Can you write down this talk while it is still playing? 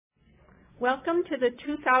Welcome to the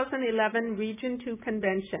 2011 Region 2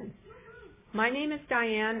 Convention. My name is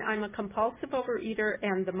Diane. I'm a compulsive overeater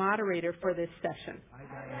and the moderator for this session. Hi,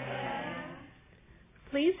 Diane.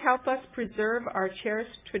 Please help us preserve our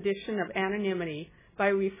cherished tradition of anonymity by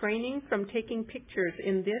refraining from taking pictures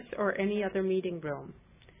in this or any other meeting room.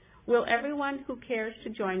 Will everyone who cares to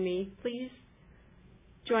join me please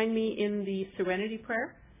join me in the Serenity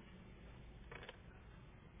Prayer?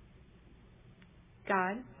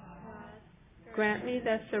 God, grant me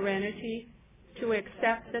the serenity to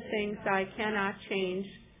accept the things I cannot change,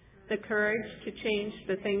 the courage to change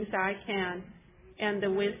the things I can, and the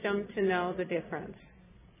wisdom to know the difference.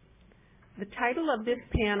 The title of this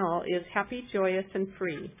panel is Happy, Joyous, and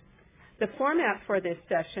Free. The format for this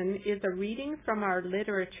session is a reading from our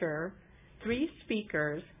literature, 3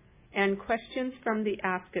 speakers, and questions from the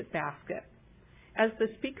Ask It basket. As the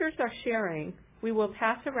speakers are sharing, we will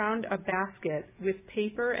pass around a basket with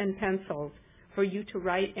paper and pencils for you to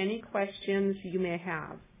write any questions you may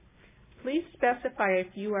have. Please specify if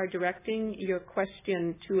you are directing your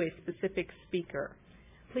question to a specific speaker.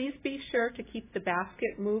 Please be sure to keep the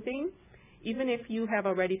basket moving, even if you have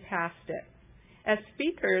already passed it. As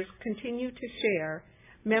speakers continue to share,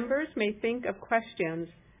 members may think of questions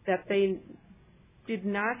that they did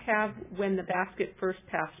not have when the basket first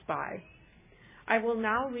passed by. I will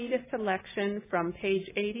now read a selection from page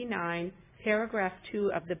 89, paragraph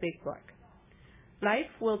 2 of the Big Book.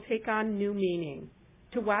 Life will take on new meaning.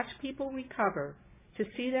 To watch people recover, to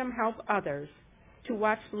see them help others, to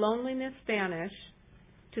watch loneliness vanish,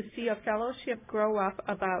 to see a fellowship grow up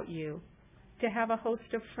about you, to have a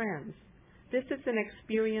host of friends. This is an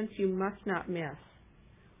experience you must not miss.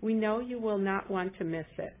 We know you will not want to miss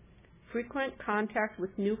it. Frequent contact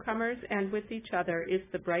with newcomers and with each other is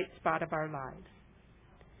the bright spot of our lives.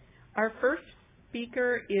 Our first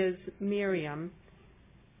speaker is Miriam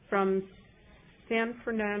from San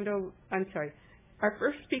Fernando Valley,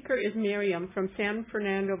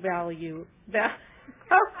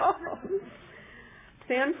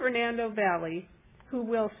 San Fernando Valley, who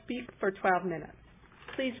will speak for 12 minutes.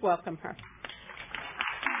 Please welcome her.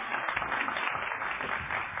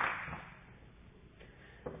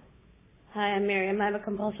 Hi, I'm Miriam. I'm a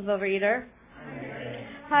compulsive overeater.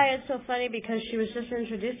 Hi, it's so funny because she was just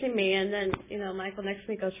introducing me, and then, Michael next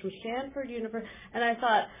to me goes from Stanford University, and I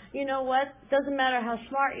thought, you know what? Doesn't matter how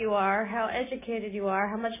smart you are, how educated you are,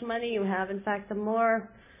 how much money you have. In fact, the more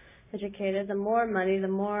educated, the more money, the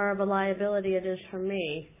more of a liability it is for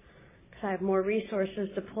me, because I have more resources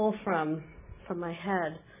to pull from my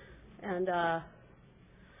head. And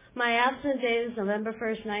my abstinent date is November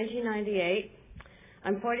 1st, 1998.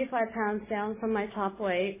 I'm 45 pounds down from my top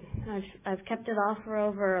weight. I've kept it off for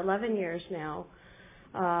over 11 years now.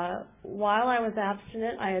 While I was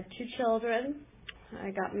abstinent, I had 2 children. I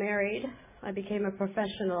got married. I became a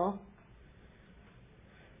professional.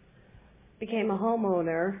 Became a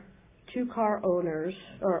homeowner. 2 car owners,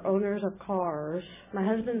 or owners of cars. My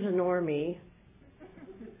husband's a normie.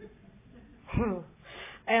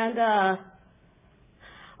 And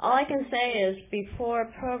all I can say is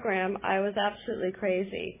before program, I was absolutely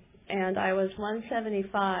crazy. And I was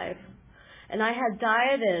 175. And I had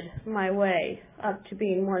dieted my way up to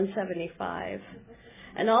being 175.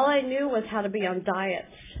 And all I knew was how to be on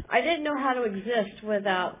diets. I didn't know how to exist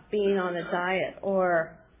without being on a diet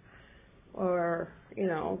or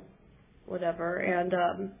whatever. And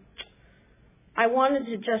I wanted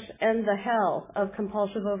to just end the hell of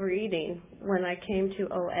compulsive overeating when I came to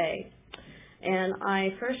OA. And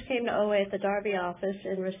I first came to OA at the Darby office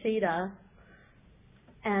in Reseda,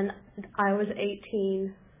 and I was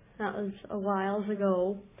 18. That was a while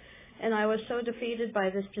ago. And I was so defeated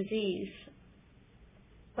by this disease.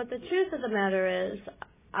 But the truth of the matter is,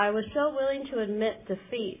 I was so willing to admit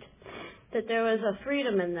defeat that there was a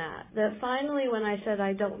freedom in that finally when I said,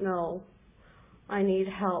 I don't know, I need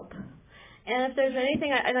help. And if there's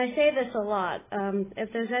anything, and I say this a lot,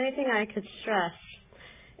 if there's anything I could stress,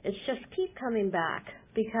 it's just keep coming back,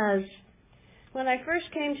 because when I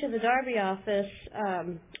first came to the Darby office,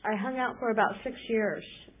 I hung out for about 6 years,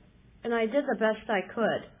 and I did the best I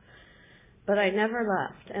could, but I never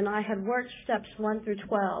left. And I had worked steps 1 through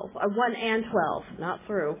 12, 1 and 12, not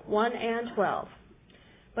through, 1 and 12,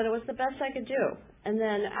 but it was the best I could do. And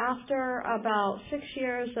then after about 6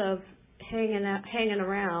 years of hanging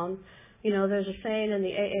around, there's a saying in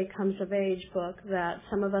the AA Comes of Age book that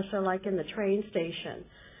some of us are like in the train station.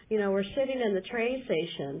 We're sitting in the train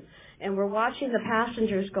station, and we're watching the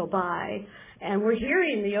passengers go by, and we're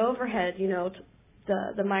hearing the overhead,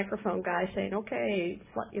 the microphone guy saying, okay,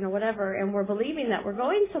 whatever, and we're believing that we're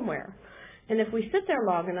going somewhere. And if we sit there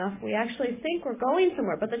long enough, we actually think we're going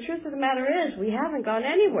somewhere. But the truth of the matter is, we haven't gone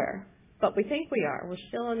anywhere. But we think we are. We're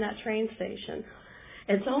still in that train station.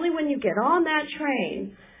 It's only when you get on that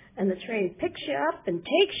train and the train picks you up and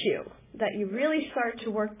takes you that you really start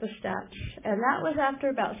to work the steps. And that was after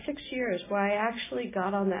about 6 years where I actually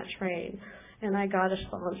got on that train and I got a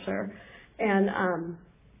sponsor. And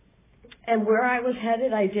where I was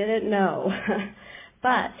headed, I didn't know.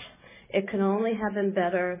 But it can only have been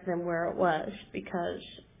better than where it was, because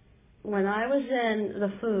when I was in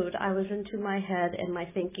the food, I was into my head and my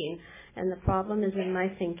thinking. And the problem is in my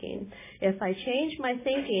thinking. If I change my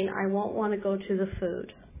thinking, I won't want to go to the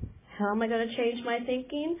food. How am I going to change my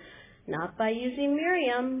thinking? Not by using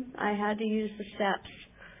Miriam. I had to use the steps.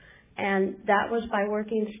 And that was by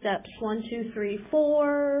working steps 1, 2, 3,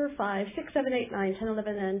 4, 5, 6, 7, 8, 9, 10,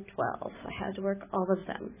 11, and 12. I had to work all of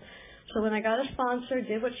them. So when I got a sponsor,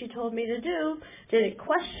 did what she told me to do, didn't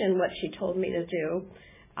question what she told me to do,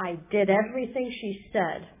 I did everything she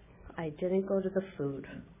said. I didn't go to the food.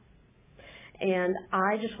 And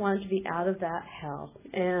I just wanted to be out of that hell.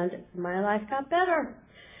 And my life got better.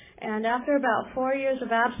 And after about 4 years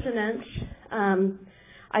of abstinence,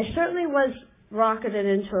 I certainly was rocketed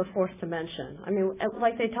into a fourth dimension. I mean,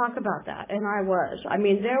 like they talk about that, and I was. I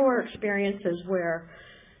mean, there were experiences where,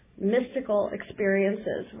 mystical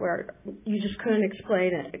experiences where you just couldn't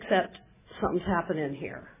explain it except something's happening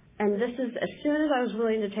here. And this is as soon as I was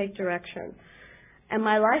willing to take direction. And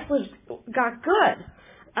my life got good.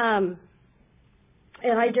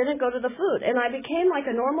 And I didn't go to the food. And I became like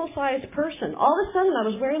a normal-sized person. All of a sudden, I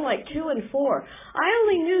was wearing like 2 and 4. I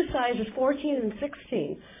only knew sizes 14 and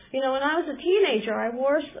 16. You know, when I was a teenager, I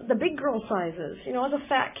wore the big girl sizes. You know, I was a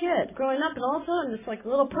fat kid growing up, and all of a sudden, I'm just like a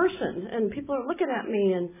little person, and people are looking at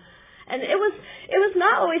me, and it was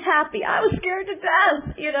not always happy. I was scared to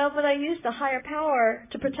death, you know, but I used a higher power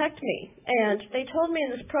to protect me. And they told me in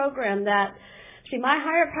this program that, see, my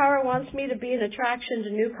higher power wants me to be an attraction to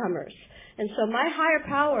newcomers. And so my higher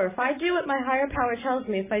power, if I do what my higher power tells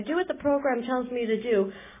me, if I do what the program tells me to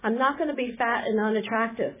do, I'm not going to be fat and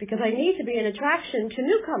unattractive, because I need to be an attraction to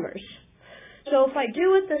newcomers. So if I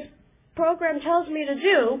do what this program tells me to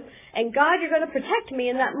do, and God, you're going to protect me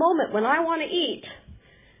in that moment when I want to eat,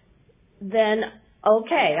 then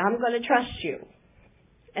okay, I'm going to trust you.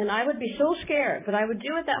 And I would be so scared, but I would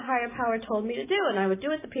do what that higher power told me to do, and I would do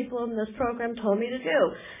what the people in this program told me to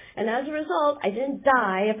do. And as a result, I didn't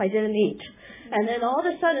die if I didn't eat. And then all of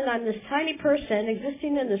a sudden, I'm this tiny person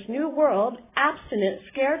existing in this new world, abstinent,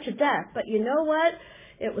 scared to death. But you know what?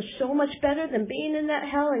 It was so much better than being in that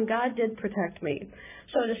hell, and God did protect me.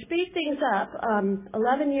 So to speed things up,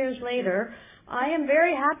 11 years later, I am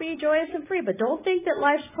very happy, joyous, and free. But don't think that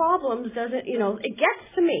life's problems doesn't, it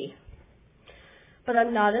gets to me. But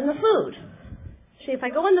I'm not in the food. See, if I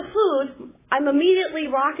go in the food, I'm immediately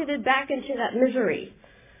rocketed back into that misery.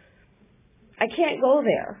 I can't go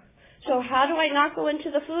there. So how do I not go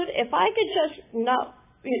into the food? If I could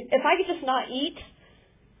just not eat,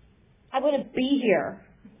 I wouldn't be here.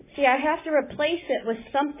 See, I have to replace it with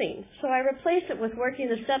something. So I replace it with working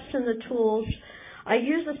the steps and the tools. I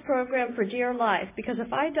use this program for dear life, because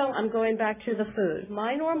if I don't, I'm going back to the food.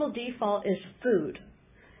 My normal default is food,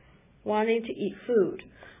 wanting to eat food,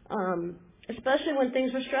 especially when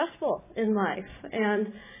things are stressful in life.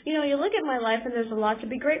 And, you look at my life and there's a lot to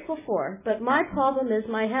be grateful for. But my problem is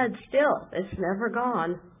my head still. It's never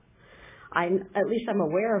gone. At least I'm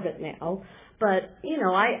aware of it now. But,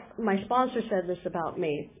 my sponsor said this about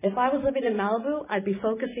me. If I was living in Malibu, I'd be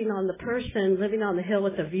focusing on the person living on the hill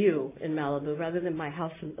with a view in Malibu rather than my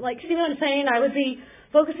house. See what I'm saying? I would be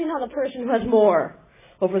focusing on the person who has more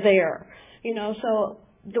over there. So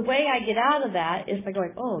the way I get out of that is by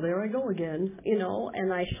going, oh, there I go again,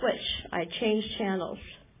 and I switch. I change channels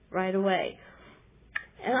right away.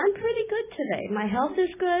 And I'm pretty good today. My health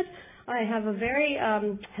is good. I have a very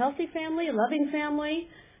healthy family, loving family.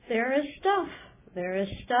 There is stuff,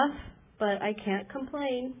 but I can't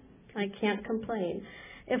complain.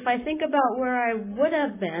 If I think about where I would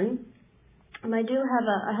have been, and I do have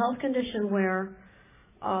a health condition where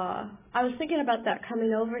I was thinking about that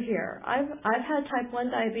coming over here. I've had type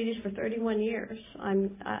 1 diabetes for 31 years. I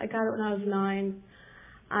got it when I was 9.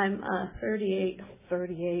 I'm 38.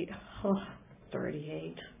 38.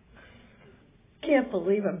 Can't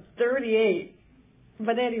believe I'm 38.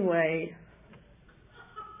 But anyway,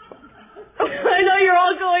 I know you're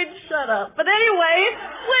all going, shut up. But anyway,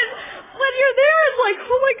 when you're there, it's like,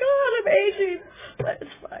 oh my God, I'm aging. But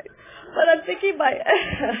it's fine. But I'm thinking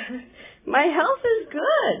my health is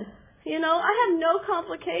good. I have no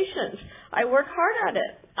complications. I work hard at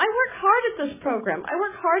it. I work hard at this program. I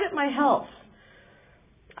work hard at my health.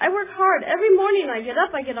 I work hard. Every morning I get up,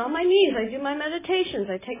 I get on my knees, I do my meditations,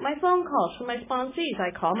 I take my phone calls from my sponsees, I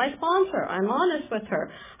call my sponsor, I'm honest with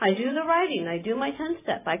her, I do the writing, I do my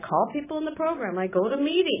 10-step, I call people in the program, I go to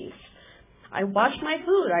meetings, I watch my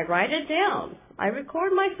food, I write it down, I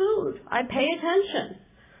record my food, I pay attention.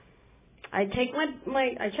 I take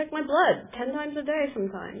I check my blood 10 times a day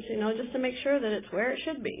sometimes, just to make sure that it's where it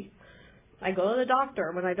should be. I go to the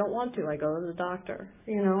doctor when I don't want to. I go to the doctor.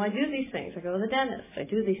 I do these things. I go to the dentist. I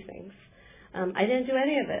do these things. I didn't do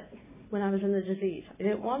any of it when I was in the disease. I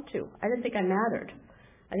didn't want to. I didn't think I mattered.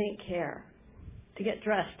 I didn't care. To get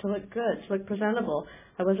dressed, to look good, to look presentable,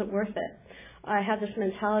 I wasn't worth it. I had this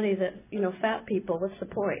mentality that, fat people, what's the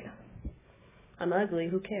point? I'm ugly,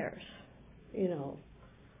 who cares?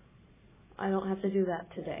 I don't have to do that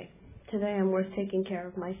today. Today I'm worth taking care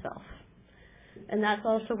of myself. And that's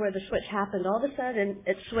also where the switch happened. All of a sudden,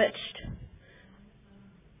 it switched.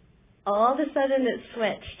 All of a sudden, it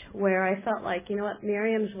switched where I felt like, you know what,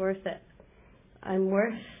 Miriam's worth it. I'm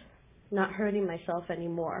worth not hurting myself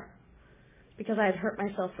anymore because I had hurt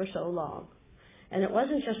myself for so long. And it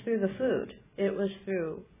wasn't just through the food. It was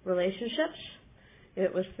through relationships.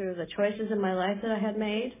 It was through the choices in my life that I had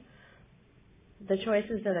made, the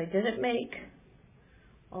choices that I didn't make,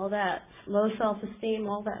 all that low self-esteem,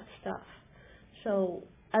 all that stuff. So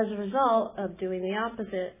as a result of doing the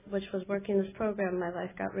opposite, which was working this program, my life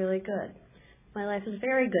got really good. My life is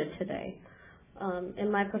very good today.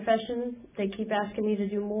 In my profession, they keep asking me to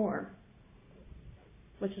do more,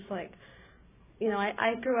 which is like,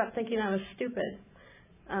 I grew up thinking I was stupid.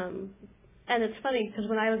 And it's funny because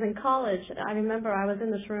when I was in college, I remember I was in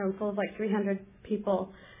this room full of like 300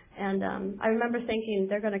 people, and I remember thinking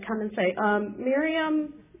they're going to come and say,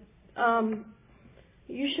 Miriam,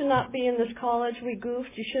 you should not be in this college. We goofed.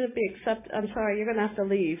 You shouldn't be accepted. I'm sorry, you're going to have to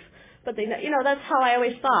leave. But they, that's how I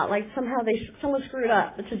always thought. Like somehow someone screwed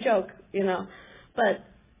up. It's a joke, But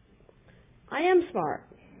I am smart.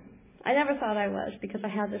 I never thought I was because I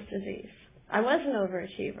had this disease. I was an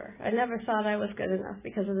overachiever. I never thought I was good enough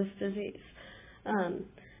because of this disease.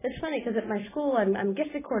 It's funny because at my school I'm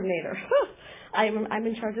gifted coordinator. I'm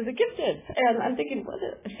in charge of the gifted, and I'm thinking,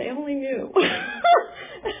 if they only knew.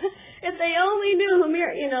 If they only knew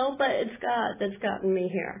who but it's God that's gotten me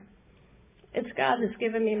here. It's God that's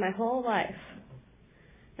given me my whole life.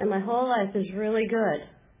 And my whole life is really good.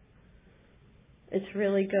 It's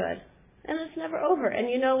really good. And it's never over. And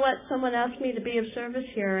you know what? Someone asked me to be of service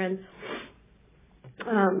here, and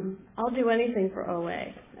I'll do anything for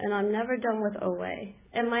OA. And I'm never done with OA.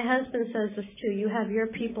 And my husband says this too. You have your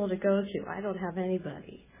people to go to. I don't have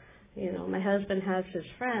anybody. My husband has his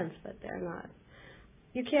friends, but they're not.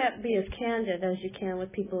 You can't be as candid as you can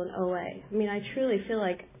with people in OA. I mean, I truly feel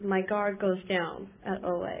like my guard goes down at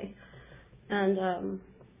OA. And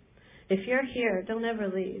if you're here, don't ever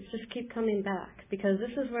leave. Just keep coming back because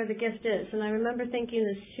this is where the gift is. And I remember thinking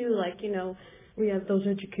this too, like, we have those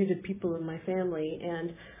educated people in my family.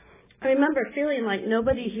 And I remember feeling like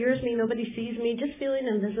nobody hears me, nobody sees me, just feeling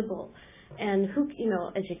invisible. And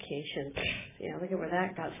education, look at where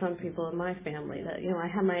that got some people in my family that, I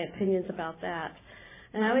have my opinions about that.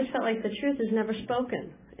 And I always felt like the truth is never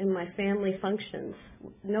spoken in my family functions.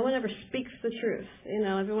 No one ever speaks the truth.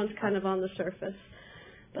 Everyone's kind of on the surface.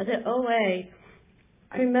 But at OA,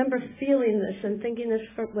 I remember feeling this and thinking this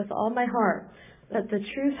with all my heart, that the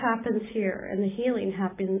truth happens here and the healing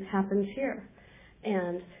happens here.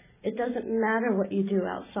 And it doesn't matter what you do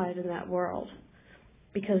outside in that world,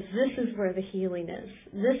 because this is where the healing is.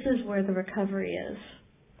 This is where the recovery is.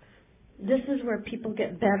 This is where people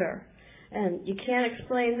get better. And you can't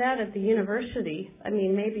explain that at the university. I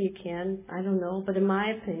mean, maybe you can. I don't know. But in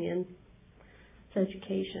my opinion, it's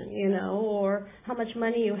education, or how much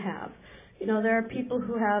money you have. There are people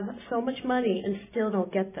who have so much money and still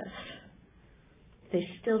don't get this. They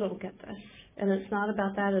still don't get this. And it's not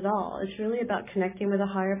about that at all. It's really about connecting with a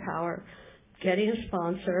higher power, getting a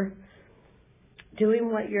sponsor,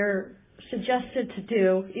 doing what you're suggested to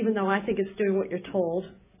do, even though I think it's doing what you're told.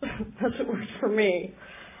 That's what works for me.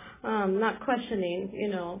 Not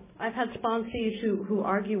questioning, I've had sponsees who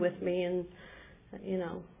argue with me, and,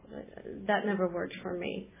 that never worked for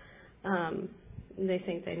me. They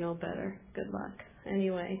think they know better. Good luck.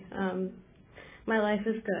 Anyway, my life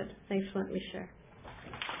is good. Thanks for letting me share.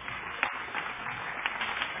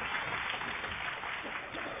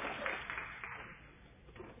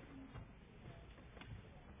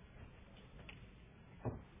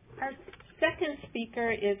 Our second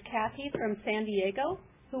speaker is Kathy from San Diego,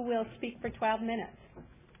 who will speak for 12 minutes.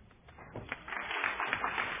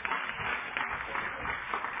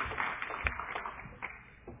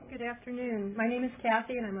 Good afternoon. My name is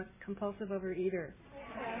Kathy, and I'm a compulsive overeater.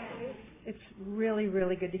 It's really,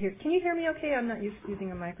 really good to hear. Can you hear me okay? I'm not used to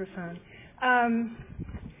using a microphone.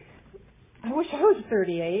 I wish I was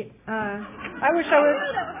 38. I wish I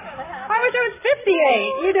was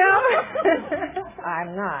 58, you know?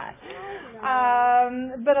 I'm not.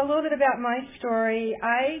 But a little bit about my story.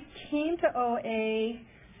 I came to OA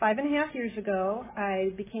 5.5 years ago.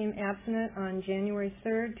 I became abstinent on January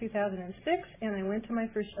 3rd, 2006, and I went to my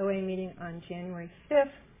first OA meeting on January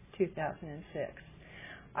 5th, 2006.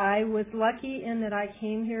 I was lucky in that I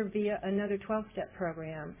came here via another 12-step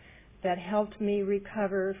program that helped me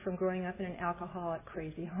recover from growing up in an alcoholic,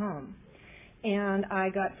 crazy home. And I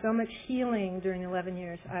got so much healing during the 11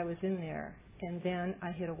 years I was in there, and then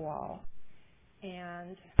I hit a wall.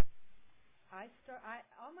 And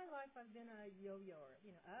all my life I've been a yo-yoer,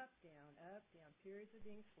 up, down, periods of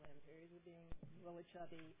being slim, periods of being really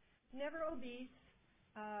chubby, never obese,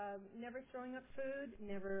 never throwing up food,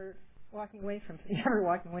 never walking away from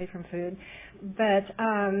food. But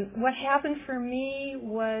what happened for me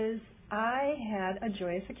was I had a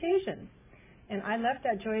joyous occasion. And I left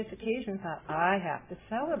that joyous occasion and thought, I have to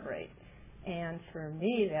celebrate. And for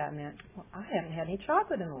me, that meant, well, I haven't had any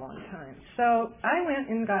chocolate in a long time. So I went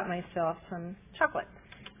and got myself some chocolate.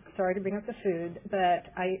 Sorry to bring up the food,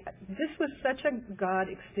 but this was such a God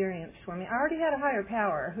experience for me. I already had a higher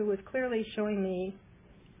power who was clearly showing me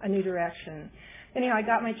a new direction. Anyhow, I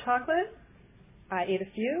got my chocolate. I ate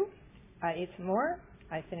a few. I ate some more.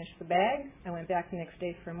 I finished the bag. I went back the next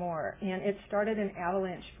day for more. And it started an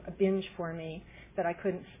avalanche, a binge for me that I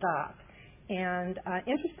couldn't stop. And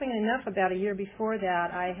interestingly enough, about a year before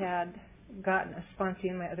that, I had gotten a sponsee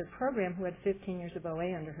in my other program who had 15 years of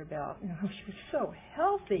OA under her belt. She was so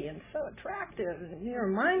healthy and so attractive, and her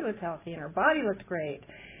mind was healthy, and her body looked great.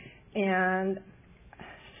 And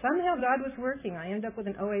somehow God was working. I ended up with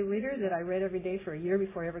an OA reader that I read every day for a year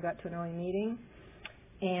before I ever got to an OA meeting.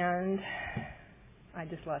 And I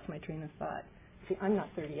just lost my train of thought. See, I'm not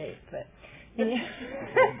 38, but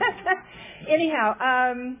anyhow,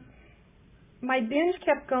 my binge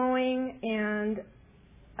kept going, and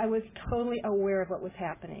I was totally aware of what was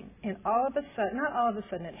happening. And all of a sudden, not all of a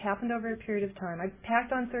sudden, it happened over a period of time. I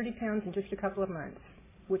packed on 30 pounds in just a couple of months,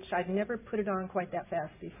 which I'd never put it on quite that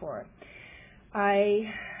fast before.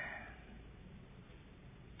 I'm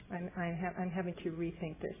having to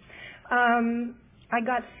rethink this. I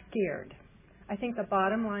got scared. I think the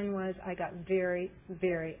bottom line was I got very,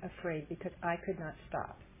 very afraid because I could not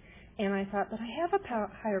stop. And I thought, but I have a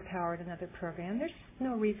higher power in another program. There's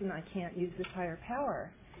no reason I can't use this higher power.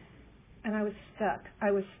 And I was stuck.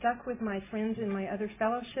 I was stuck with my friends in my other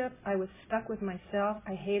fellowship. I was stuck with myself.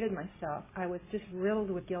 I hated myself. I was just riddled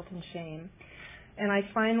with guilt and shame. And I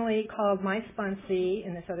finally called my sponsee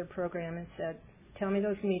in this other program and said, tell me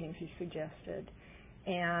those meetings you suggested.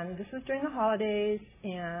 And this was during the holidays,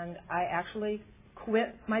 and I actually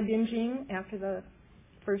quit my binging after the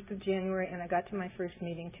 1st of January, and I got to my first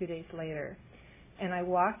meeting 2 days later. And I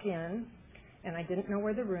walked in, and I didn't know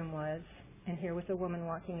where the room was, and here was a woman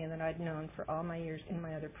walking in that I'd known for all my years in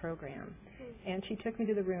my other program. And she took me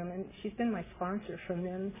to the room, and she's been my sponsor from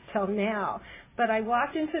then till now. But I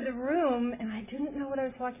walked into the room, and I didn't know what I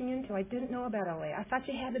was walking into. I didn't know about OA. I thought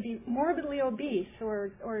you had to be morbidly obese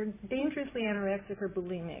or dangerously anorexic or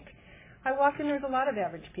bulimic. I walked in, there was a lot of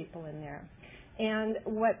average people in there. And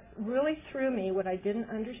what really threw me, what I didn't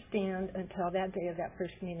understand until that day of that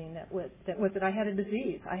first meeting, was that I had a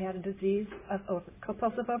disease. I had a disease of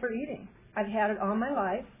compulsive overeating. I've had it all my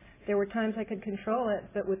life. There were times I could control it,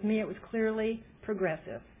 but with me it was clearly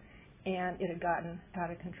progressive. And it had gotten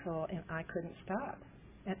out of control, and I couldn't stop.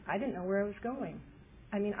 And I didn't know where I was going.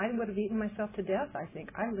 I mean, I would have eaten myself to death, I think.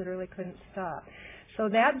 I literally couldn't stop. So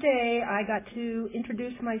that day, I got to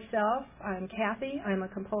introduce myself. I'm Kathy. I'm a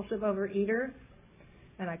compulsive overeater.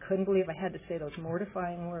 And I couldn't believe I had to say those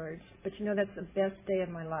mortifying words. But that's the best day of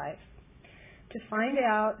my life. To find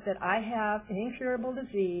out that I have an incurable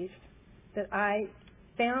disease, that I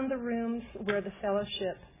found the rooms where the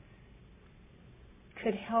fellowship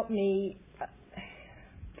could help me,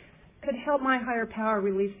 could help my higher power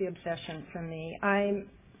release the obsession from me.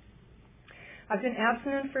 I've been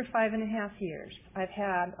abstinent for 5.5 years. I've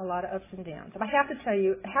had a lot of ups and downs. But I have to tell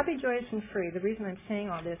you, happy, joyous, and free, the reason I'm saying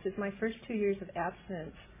all this is my first 2 years of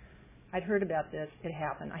abstinence, I'd heard about this. It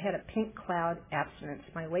happened. I had a pink cloud abstinence.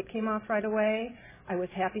 My weight came off right away. I was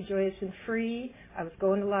happy, joyous, and free. I was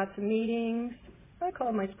going to lots of meetings. I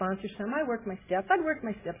called my sponsor some. I worked my steps. I'd worked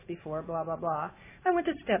my steps before, blah, blah, blah. I went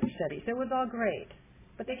to step studies. It was all great.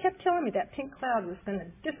 But they kept telling me that pink cloud was going to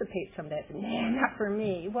dissipate someday. I said, nah, not for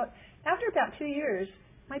me. Well, after about 2 years,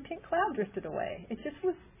 my pink cloud drifted away. It just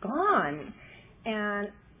was gone. And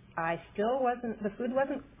the food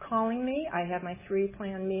wasn't calling me. I had my 3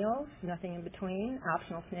 planned meals, nothing in between,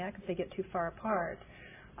 optional snack if they get too far apart.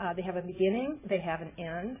 They have a beginning, they have an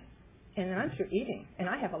end, and then I'm through eating. And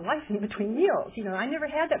I have a life in between meals. I never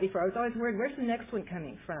had that before. I was always worried, where's the next one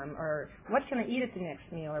coming from? Or what can I eat at the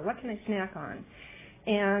next meal? Or what can I snack on?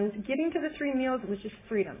 And getting to the 3 meals was just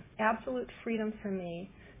freedom, absolute freedom for me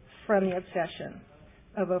from the obsession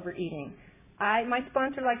of overeating. My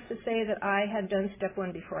sponsor likes to say that I had done step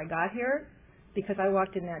 1 before I got here because I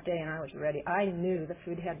walked in that day and I was ready. I knew the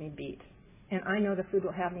food had me beat. And I know the food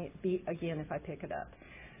will have me beat again if I pick it up.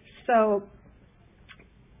 So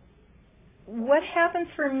what happened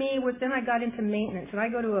for me was then I got into maintenance. And I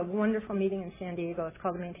go to a wonderful meeting in San Diego. It's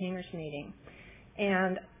called the Maintainers Meeting.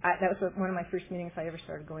 And that was one of my first meetings I ever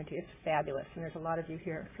started going to. It's fabulous. And there's a lot of you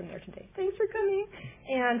here from there today. Thanks for coming.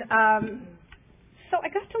 And so I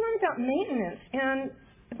got to learn about maintenance, and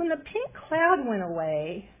when the pink cloud went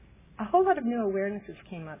away, a whole lot of new awarenesses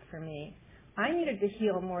came up for me. I needed to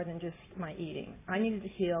heal more than just my eating. I needed to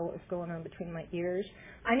heal what was going on between my ears.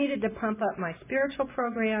 I needed to pump up my spiritual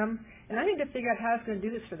program, and I needed to figure out how I was going to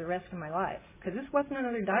do this for the rest of my life, because this wasn't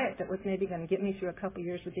another diet that was maybe going to get me through a couple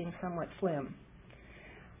years of being somewhat slim.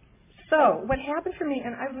 So what happened for me,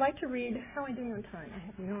 and I would like to read, how am I doing on time? I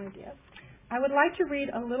have no idea. I would like to read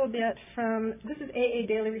a little bit from, this is AA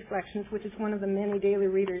Daily Reflections, which is one of the many daily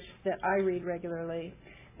readers that I read regularly.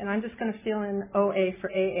 And I'm just going to fill in OA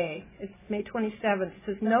for AA. It's May 27th. It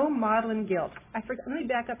says, no maudlin guilt. Let me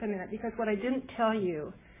back up a minute, because what I didn't tell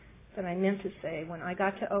you that I meant to say, when I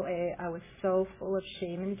got to OA, I was so full of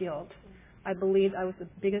shame and guilt. I believed I was the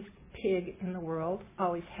biggest pig in the world,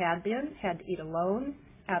 always had been, had to eat alone,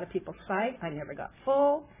 out of people's sight. I never got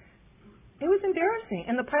full. It was embarrassing.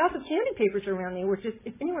 And the piles of candy papers around me were just,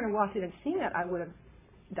 if anyone had walked in and seen that, I would have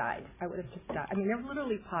died. I would have just died. I mean, they were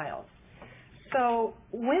literally piles. So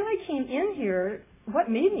when I came in here, what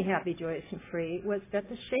made me happy, joyous, and free was that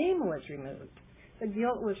the shame was removed. The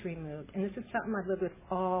guilt was removed. And this is something I've lived with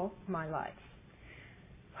all my life.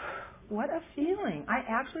 What a feeling. I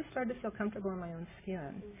actually started to feel comfortable in my own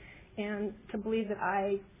skin. And to believe that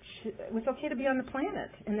it was okay to be on the planet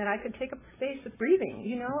and that I could take up space with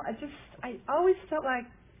breathing. I always felt like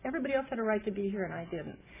everybody else had a right to be here and I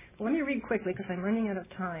didn't. Well, let me read quickly because I'm running out of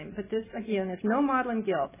time. But this, again, is no maudlin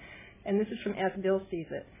guilt. And this is from As Bill Sees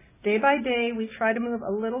It. Day by day, we try to move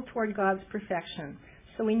a little toward God's perfection,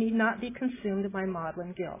 so we need not be consumed by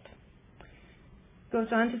maudlin guilt. Goes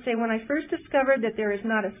on to say, when I first discovered that there is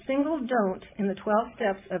not a single don't in the 12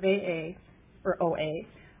 steps of AA, or OA,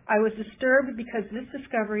 I was disturbed because this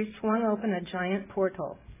discovery swung open a giant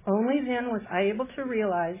portal. Only then was I able to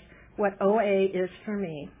realize what OA is for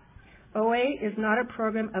me. OA is not a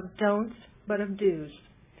program of don'ts, but of do's.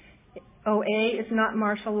 OA is not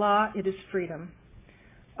martial law, it is freedom.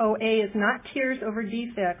 OA is not tears over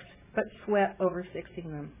defects, but sweat over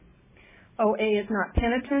fixing them. OA is not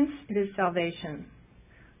penitence, it is salvation.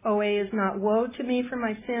 OA is not woe to me for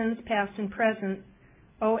my sins, past and present.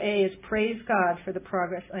 OA is praise God for the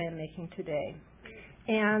progress I am making today.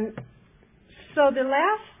 And so the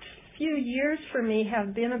last few years for me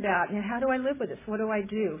have been about, how do I live with this? What do I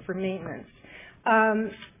do for maintenance?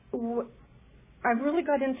 I really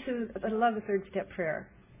got into, I love the 3rd step prayer.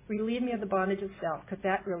 Relieve me of the bondage of self, because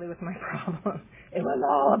that really was my problem. It was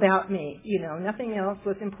all about me. Nothing else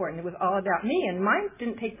was important. It was all about me. And mine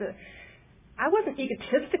didn't take I wasn't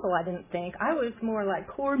egotistical, I didn't think. I was more like,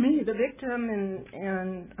 poor me, the victim,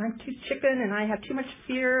 and I'm too chicken, and I have too much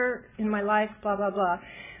fear in my life, blah, blah, blah.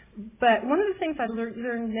 But one of the things I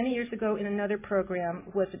learned many years ago in another program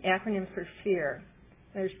was an acronym for fear.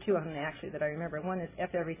 There's 2 of them, actually, that I remember. One is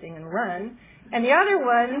F everything and run, and the other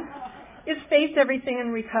one is face everything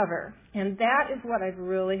and recover. And that is what I've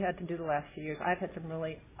really had to do the last few years. I've had some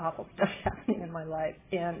really awful stuff happening in my life.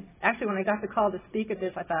 And actually, when I got the call to speak at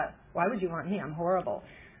this, I thought, why would you want me? I'm horrible.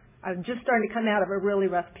 I was just starting to come out of a really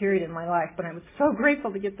rough period in my life, but I was so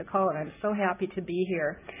grateful to get the call, and I'm so happy to be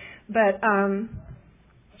here. But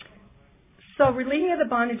so relieve me of the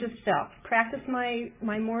bondage of self. Practice my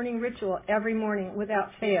morning ritual every morning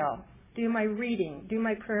without fail. Do my reading. Do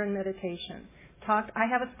my prayer and meditation. I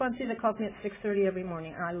have a sponsor that calls me at 6:30 every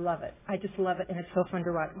morning, and I love it. I just love it, and it's so fun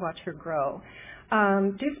to watch her grow.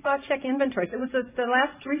 Do spot check inventories. It was the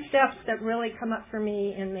last 3 steps that really come up for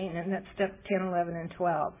me in maintenance. That's step 10, 11, and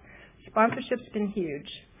 12. Sponsorship's been huge.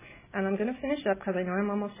 And I'm going to finish up because I know I'm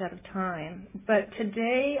almost out of time. But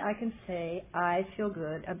today I can say I feel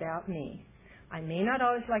good about me. I may not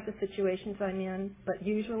always like the situations I'm in, but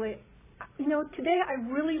usually, today I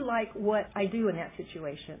really like what I do in that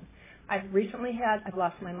situation. I've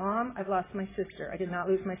lost my mom, I've lost my sister. I did not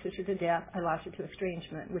lose my sister to death. I lost her to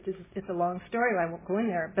estrangement, which is, it's a long story. I won't go in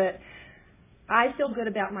there, but I feel good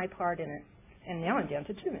about my part in it. And now I'm down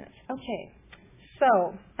to 2 minutes. Okay.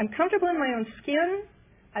 So I'm comfortable in my own skin.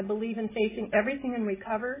 I believe in facing everything and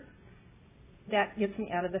recover. That gets me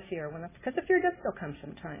out of the fear, because the fear does still come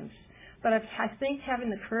sometimes. But I think having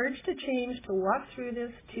the courage to change, to walk through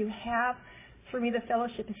this, to have, for me, the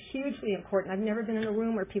fellowship is hugely important. I've never been in a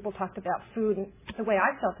room where people talked about food and the way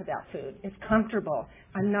I felt about food. It's comfortable.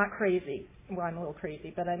 I'm not crazy. Well, I'm a little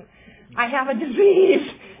crazy, but I have a disease.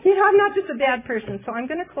 I'm not just a bad person. So I'm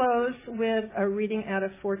going to close with a reading out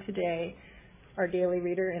of For Today, our daily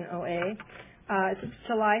reader in OA. It's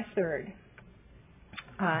July 3rd.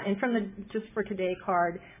 And from the Just for Today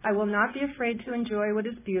card, I will not be afraid to enjoy what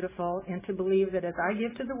is beautiful and to believe that as I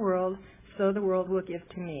give to the world, so the world will give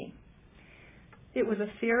to me. It was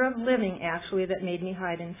a fear of living, actually, that made me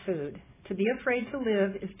hide in food. To be afraid to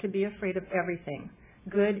live is to be afraid of everything,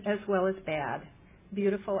 good as well as bad,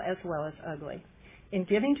 beautiful as well as ugly. In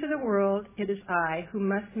giving to the world, it is I who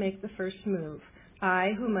must make the first move,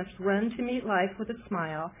 I who must run to meet life with a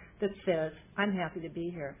smile that says, I'm happy to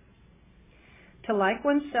be here. To like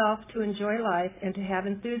oneself, to enjoy life, and to have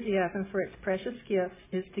enthusiasm for its precious gifts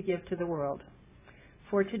is to give to the world.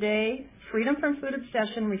 For today, freedom from food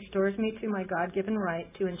obsession restores me to my God-given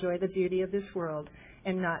right to enjoy the beauty of this world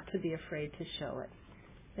and not to be afraid to show it.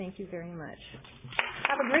 Thank you very much.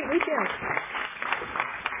 Have a great weekend.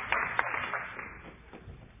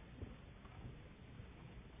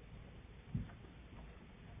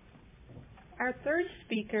 Our third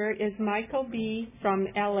speaker is Michael B. from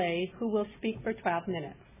LA, who will speak for 12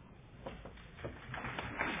 minutes.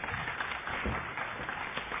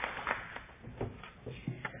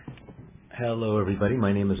 Hello, everybody.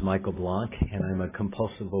 My name is Michael Blanc, and I'm a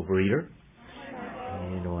compulsive overeater.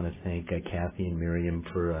 And I want to thank Kathy and Miriam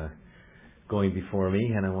for going before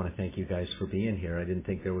me, and I want to thank you guys for being here. I didn't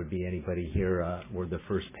think there would be anybody here. We're the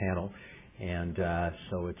first panel, and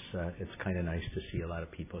so it's kind of nice to see a lot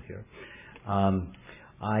of people here.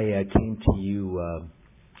 I came to you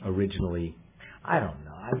originally. I don't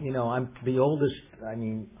know. I'm the oldest.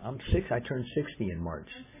 I'm 6. I turned 60 in March.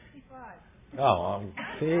 65. Oh,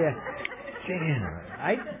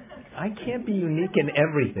 I can't be unique in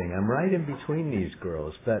everything. I'm right in between these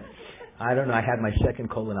girls. But I don't know. I had my second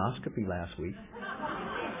colonoscopy last week.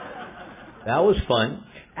 That was fun.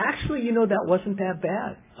 Actually, that wasn't that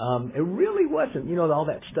bad. It really wasn't. All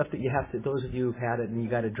that stuff that you have to, those of you who've had it and you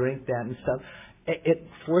got to drink that and stuff, it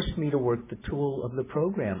forced me to work the tool of the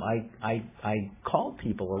program. I called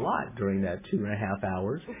people a lot during that 2.5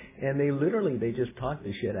 hours, and they just talked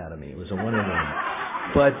the shit out of me. It was a wonderful one.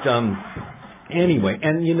 But anyway,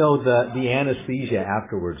 and the anesthesia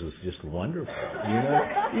afterwards was just wonderful.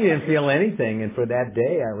 You didn't feel anything, and for that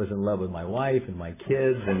day I was in love with my wife and my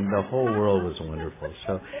kids, and the whole world was wonderful.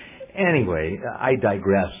 So anyway, I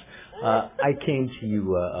digress. I came to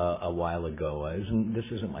you a while ago. This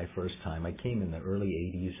isn't my first time. I came in the early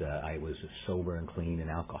 80s. I was sober and clean in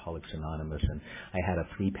Alcoholics Anonymous, and I had a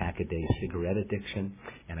 3-pack-a-day cigarette addiction,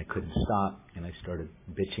 and I couldn't stop, and I started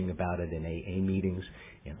bitching about it in AA meetings,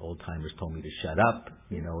 and old-timers told me to shut up.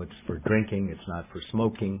 It's for drinking. It's not for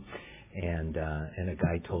smoking. And a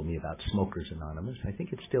guy told me about Smokers Anonymous. I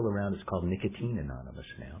think it's still around. It's called Nicotine Anonymous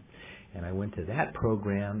now. And I went to that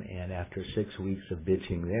program, and after 6 weeks of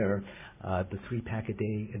bitching there, the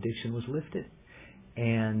 3-pack-a-day addiction was lifted.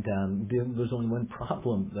 And there was only one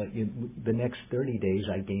problem. The next 30 days,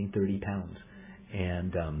 I gained 30 pounds.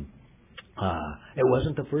 And it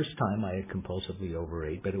wasn't the first time I had compulsively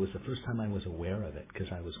overate, but it was the first time I was aware of it because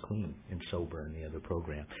I was clean and sober in the other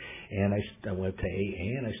program. And I went to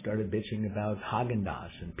AA and I started bitching about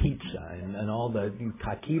Haagen-Dazs and pizza and all the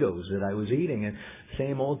taquitos that I was eating. And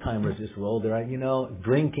same old timers just rolled their eyes,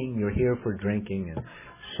 drinking, you're here for drinking. And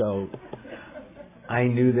so I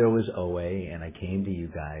knew there was OA, and I came to you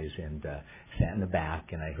guys and sat in the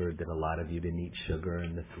back, and I heard that a lot of you didn't eat sugar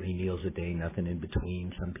and the 3 meals a day, nothing in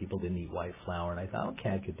between. Some people didn't eat white flour, and I thought,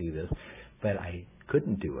 okay, I could do this. But I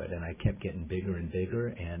couldn't do it, and I kept getting bigger and bigger,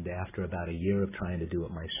 and after about a year of trying to do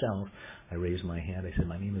it myself, I raised my hand. I said,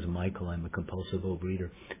 my name is Michael. I'm a compulsive overeater.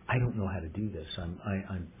 I don't know how to do this.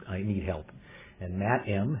 I need help. And Matt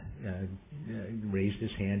M. Raised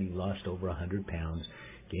his hand. He lost over 100 pounds,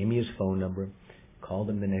 gave me his phone number, called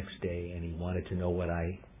him the next day, and he wanted to know what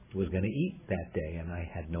I was going to eat that day, and I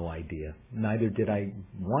had no idea. Neither did I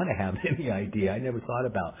want to have any idea. I never thought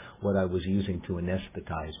about what I was using to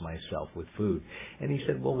anesthetize myself with food. And he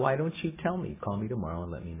said, well, why don't you tell me? Call me tomorrow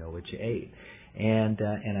and let me know what you ate. And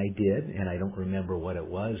I did, and I don't remember what it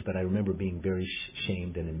was, but I remember being very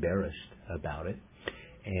shamed and embarrassed about it.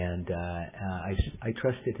 And I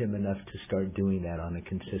trusted him enough to start doing that on a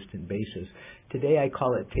consistent basis. Today I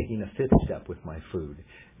call it taking a fifth step with my food,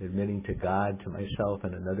 admitting to God, to myself,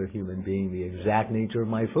 and another human being the exact nature of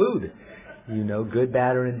my food, good,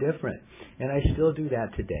 bad, or indifferent. And I still do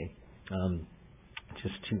that today.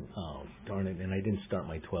 Darn it, and I didn't start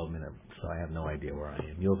my 12-minute, so I have no idea where I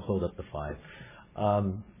am. You'll hold up the 5.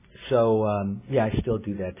 I still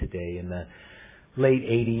do that today. In the late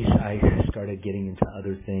 80s, I started getting into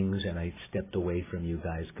other things, and I stepped away from you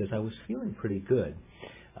guys because I was feeling pretty good,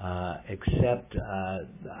 except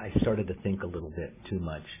I started to think a little bit too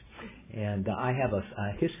much. And I have a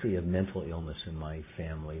history of mental illness in my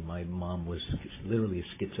family. My mom was literally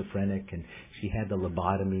schizophrenic, and she had the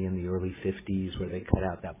lobotomy in the early 50s where they cut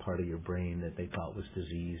out that part of your brain that they thought was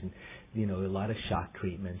disease, and a lot of shock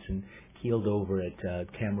treatments, and healed over at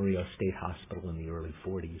Camarillo State Hospital in the early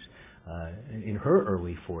 40s. In her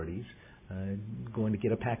early 40s, going to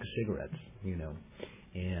get a pack of cigarettes,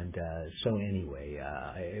 And so anyway,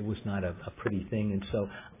 it was not a pretty thing. And so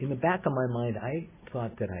in the back of my mind, I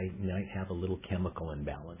thought that I might have a little chemical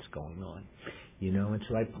imbalance going on, And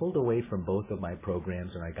so I pulled away from both of my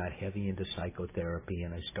programs, and I got heavy into psychotherapy,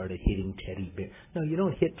 and I started hitting teddy bears. No, you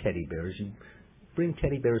don't hit teddy bears. You bring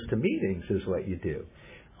teddy bears to meetings is what you do.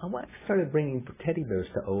 I started bringing teddy bears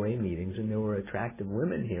to OA meetings, and there were attractive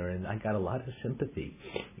women here, and I got a lot of sympathy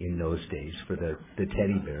in those days for the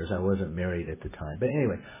teddy bears. I wasn't married at the time. But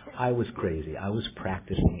anyway, I was crazy. I was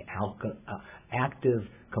practicing active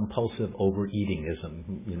compulsive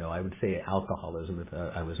overeatingism. I would say alcoholism if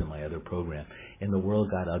I was in my other program. And the world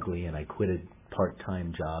got ugly, and I quit a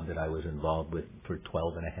part-time job that I was involved with for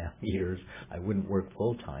 12 and a half years. I wouldn't work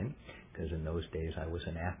full-time because in those days I was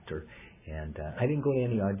an actor. And I didn't go to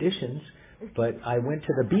any auditions, but I went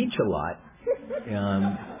to the beach a lot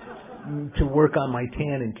to work on my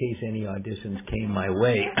tan in case any auditions came my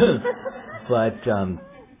way.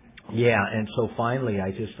 And so finally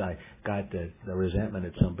I got the resentment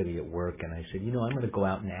at somebody at work, and I said, I'm going to go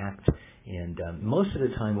out and act. And most of the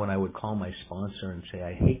time when I would call my sponsor and say,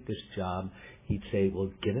 I hate this job, he'd say,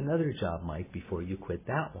 well, get another job, Mike, before you quit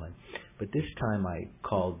that one. But this time I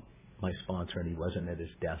called my sponsor, and he wasn't at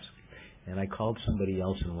his desk. And I called somebody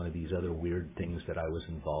else in one of these other weird things that I was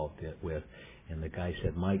involved with, and the guy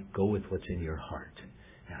said, Mike, go with what's in your heart.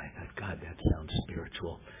 And I thought, God, that sounds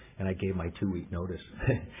spiritual. And I gave my 2-week notice.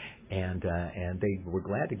 and they were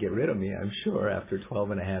glad to get rid of me, I'm sure, after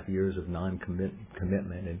 12 and a half years of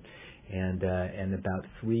non-commitment. And about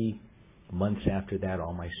 3 months after that,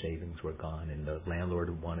 all my savings were gone, and the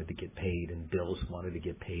landlord wanted to get paid, and bills wanted to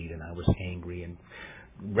get paid, and I was angry and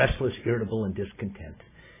restless, irritable, and discontent.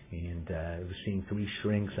 And I was seeing 3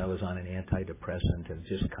 shrinks. I was on an antidepressant and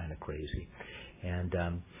just kind of crazy. And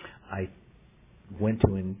I went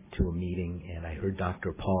to a meeting, and I heard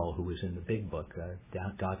Dr. Paul, who was in the big book,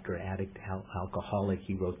 Dr. Addict Alcoholic.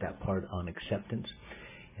 He wrote that part on acceptance.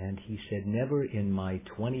 And he said, never in my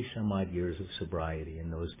 20-some-odd years of sobriety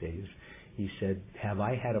in those days, he said, have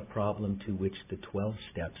I had a problem to which the 12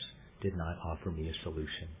 steps did not offer me a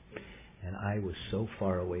solution. And I was so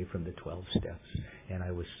far away from the 12 steps, and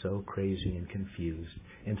I was so crazy and confused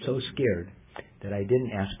and so scared that I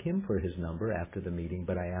didn't ask him for his number after the meeting,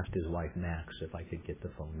 but I asked his wife, Max, if I could get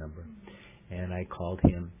the phone number. And I called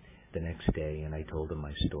him the next day, and I told him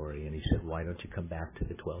my story, and he said, why don't you come back to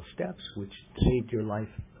the 12 steps, which saved your life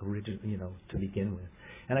to begin with.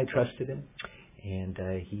 And I trusted him, and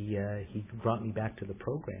he brought me back to the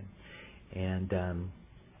program. And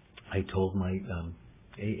I told my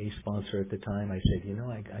AA sponsor at the time, I said,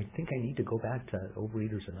 I think I need to go back to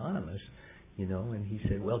Overeaters Anonymous, and he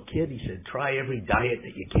said, well, kid, he said, try every diet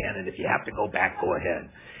that you can, and if you have to go back, go ahead.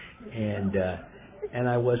 And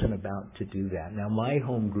I wasn't about to do that. Now, my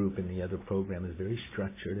home group in the other program is very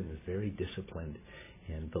structured and is very disciplined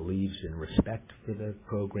and believes in respect for the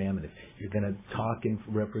program. And if you're going to talk and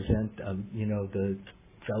represent, the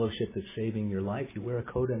fellowship that's saving your life, you wear a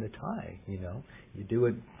coat and a tie, You do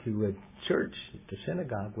it to a church, to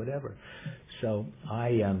synagogue, whatever. So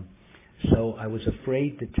I was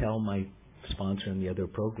afraid to tell my sponsor in the other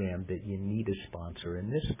program that you need a sponsor in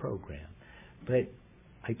this program. But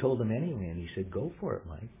I told him anyway, and he said, go for it,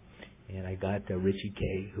 Mike. And I got Richie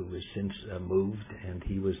Kay, who has since moved, and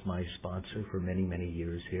he was my sponsor for many, many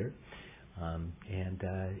years here.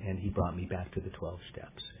 And he brought me back to the 12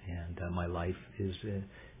 steps. And my life is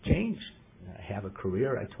changed. I have a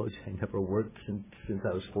career. I told you I never worked since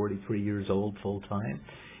I was 43 years old full time.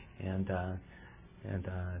 And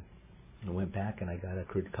I went back and I got a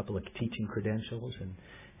couple of teaching credentials and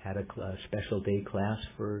had a special day class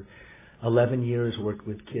for 11 years, worked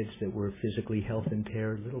with kids that were physically health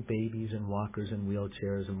impaired, little babies and walkers and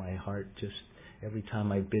wheelchairs, and my heart just, every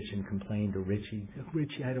time I bitch and complain to Richie,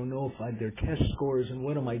 I don't know if their test scores and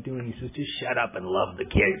what am I doing? He says, just shut up and love the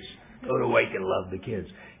kids. Go to work and love the kids.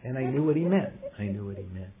 And I knew what he meant.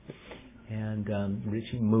 And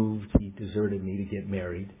Richie moved. He deserted me to get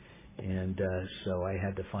married. And so I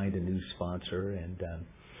had to find a new sponsor. And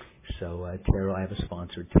so Terrell, I have a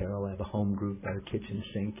sponsor, Terrell. I have a home group, our kitchen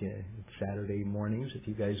sink, Saturday mornings. If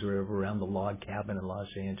you guys are ever around the log cabin in Los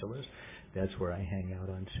Angeles, that's where I hang out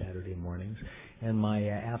on Saturday mornings. And my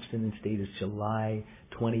abstinence date is July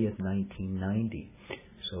 20th, 1990.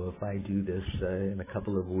 So if I do this in a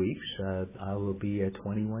couple of weeks, I will be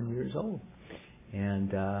 21 years old.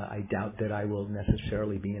 And I doubt that I will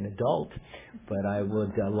necessarily be an adult, but I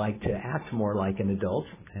would like to act more like an adult,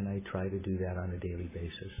 and I try to do that on a daily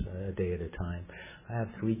basis, a day at a time. I have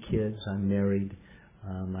 3 kids. I'm married.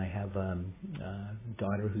 I have a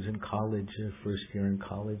daughter who's in college, first year in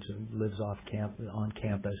college, and lives on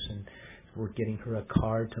campus, and we're getting her a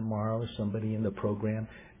car tomorrow. Somebody in the program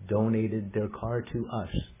donated their car to us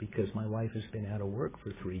because my wife has been out of work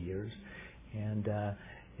for 3 years, and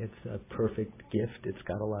it's a perfect gift. It's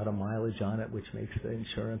got a lot of mileage on it, which makes the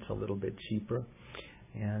insurance a little bit cheaper.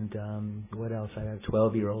 And what else? I have a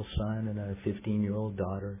 12-year-old son and a 15-year-old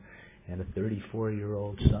daughter and a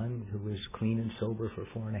 34-year-old son who is clean and sober for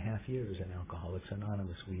 4.5 years in Alcoholics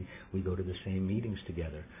Anonymous. We go to the same meetings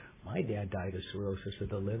together. My dad died of cirrhosis of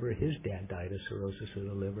the liver. His dad died of cirrhosis of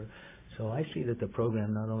the liver. So I see that the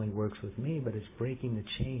program not only works with me, but it's breaking the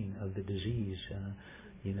chain of the disease,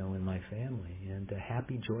 in my family. And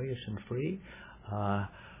happy, joyous, and free.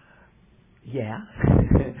 Yeah.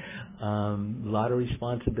 A lot of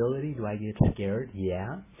responsibility. Do I get scared?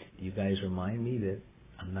 Yeah. Do you guys remind me that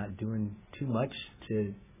I'm not doing too much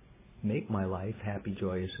to make my life happy,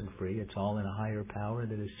 joyous, and free? It's all in a higher power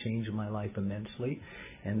that has changed my life immensely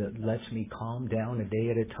and that lets me calm down a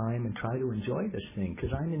day at a time and try to enjoy this thing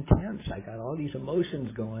because I'm intense. I got all these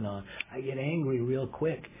emotions going on. I get angry real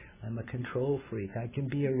quick. I'm a control freak. I can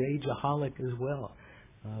be a rageaholic as well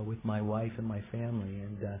with my wife and my family.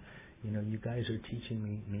 And, you guys are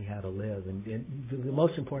teaching me how to live. And the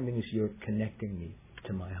most important thing is you're connecting me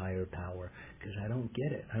to my higher power because I don't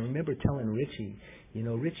get it. I remember telling Richie,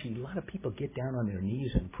 Richie, a lot of people get down on their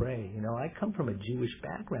knees and pray. I come from a Jewish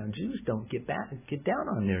background. Jews don't get down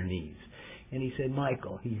on their knees. And he said,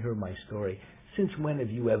 Michael, he heard my story, since when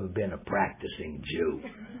have you ever been a practicing Jew?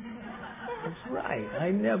 That's right. I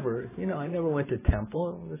never went to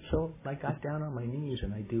temple, so I got down on my knees,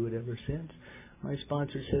 and I do it ever since. My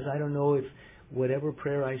sponsor says, I don't know if whatever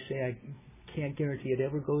prayer I say, I can't guarantee it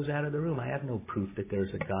ever goes out of the room. I have no proof that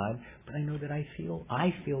there's a God, but I know that I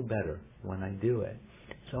feel better when I do it.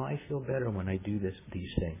 So I feel better when I do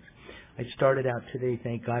these things. I started out today,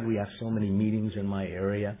 thank God we have so many meetings in my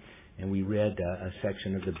area, and we read a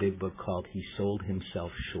section of the big book called He Sold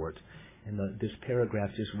Himself Short. And this paragraph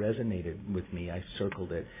just resonated with me. I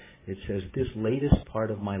circled it. It says, this latest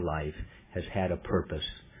part of my life has had a purpose,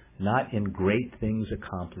 not in great things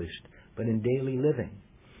accomplished, but in daily living.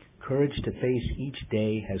 Courage to face each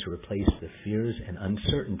day has replaced the fears and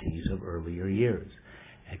uncertainties of earlier years.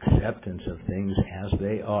 Acceptance of things as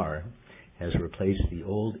they are has replaced the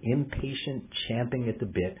old impatient champing at the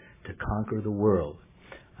bit to conquer the world.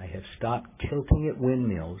 I have stopped tilting at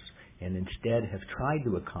windmills and instead have tried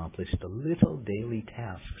to accomplish the little daily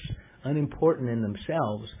tasks, unimportant in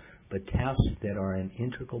themselves, but tasks that are an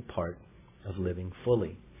integral part of living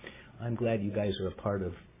fully. I'm glad you guys are part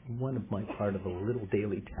of a little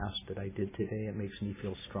daily task that I did today. It makes me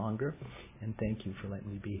feel stronger, and thank you for letting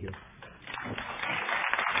me be here.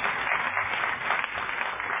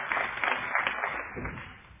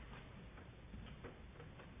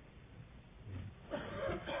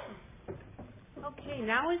 Okay,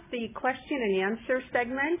 now is the question and answer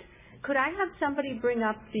segment. Could I have somebody bring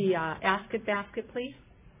up the Ask It basket, please?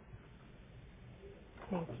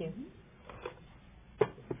 Thank you.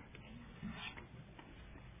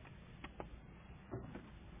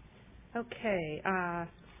 Okay.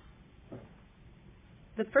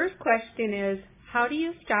 The first question is, how do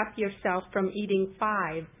you stop yourself from eating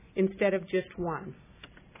 5 instead of just 1?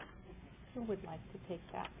 Who would like to take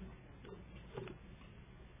that?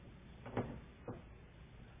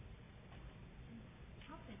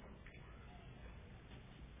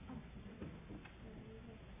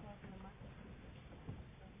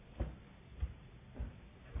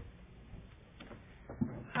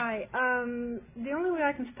 Hi. The only way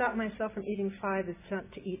I can stop myself from eating 5 is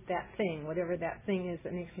not to eat that thing, whatever that thing is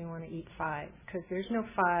that makes me want to eat 5. Because there's no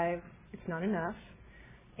 5, it's not enough.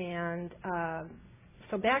 And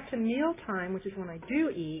so back to mealtime, which is when I do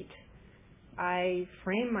eat, I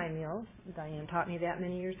frame my meals. Diane taught me that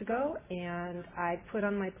many years ago, and I put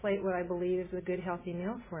on my plate what I believe is a good, healthy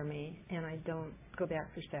meal for me, and I don't go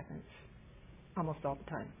back for seconds, almost all the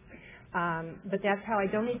time. But that's how I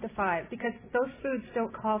don't eat the 5, because those foods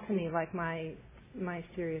don't call to me like my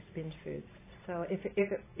serious binge foods. So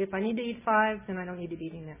if I need to eat 5, then I don't need to be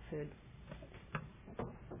eating that food.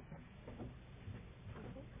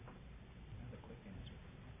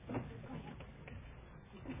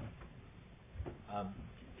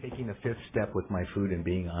 Taking the 5th step with my food and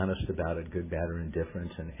being honest about it, good, bad, or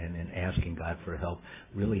indifference, and asking God for help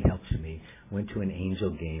really helps me. Went to an Angel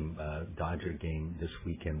game, Dodger game this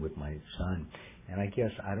weekend with my son, and I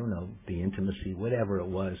guess, I don't know, the intimacy, whatever it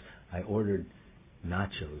was, I ordered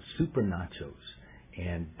nachos, super nachos,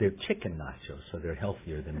 and they're chicken nachos, so they're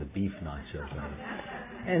healthier than the beef nachos.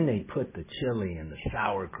 And they put the chili and the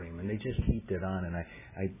sour cream, and they just heaped it on, and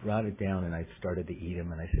I brought it down, and I started to eat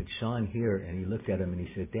them, and I said, Sean, here, and he looked at him, and he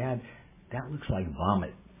said, Dad, that looks like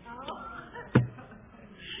vomit.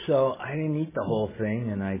 So I didn't eat the whole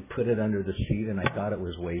thing, and I put it under the seat, and I thought it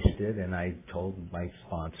was wasted, and I told my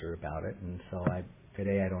sponsor about it, and so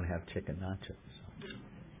today I don't have chicken nachos.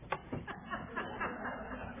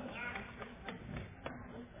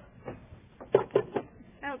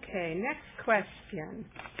 Okay, next question.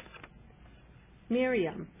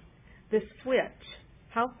 Miriam, the switch,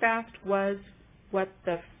 how fast was what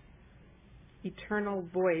the eternal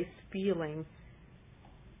voice feeling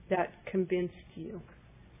that convinced you?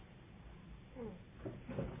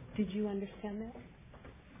 Did you understand that?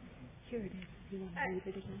 Here it is. You want to read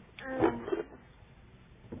it again?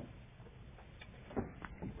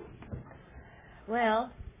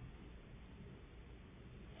 Well,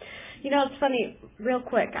 it's funny, real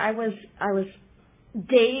quick, I was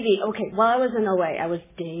dating, while I was in OA, I was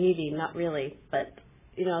dating, not really, but,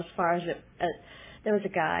 as far as there was a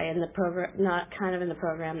guy in the program, not kind of in the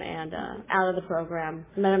program and out of the program,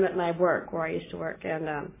 met him at my work, where I used to work, and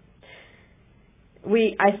I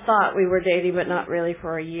thought we were dating, but not really,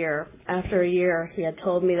 for a year. After a year, he had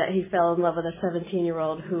told me that he fell in love with a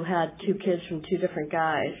 17-year-old who had 2 kids from 2 different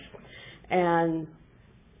guys, and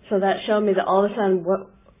so that showed me that all of a sudden,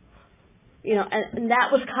 and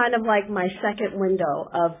that was kind of like my second window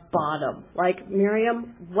of bottom. Like,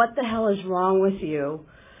 Miriam, what the hell is wrong with you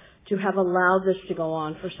to have allowed this to go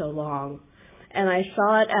on for so long? And I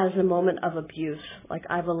saw it as a moment of abuse. Like,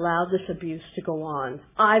 I've allowed this abuse to go on.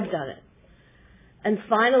 I've done it. And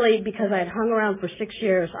finally, because I had hung around for 6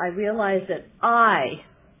 years, I realized that I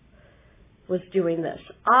was doing this.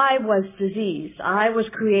 I was diseased. I was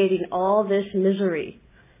creating all this misery.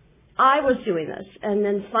 I was doing this, and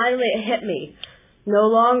then finally it hit me. No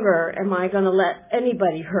longer am I going to let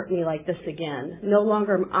anybody hurt me like this again. No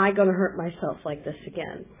longer am I going to hurt myself like this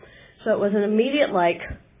again. So it was an immediate, I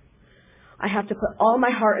have to put all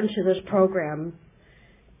my heart into this program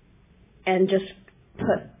and just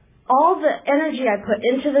put all the energy I put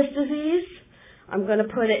into this disease, I'm going to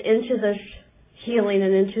put it into this healing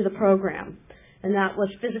and into the program. And that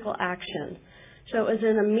was physical action. So it was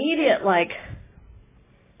an immediate,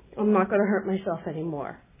 I'm not going to hurt myself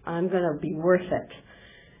anymore. I'm going to be worth it.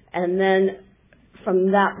 And then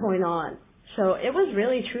from that point on. So it was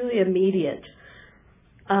really, truly immediate.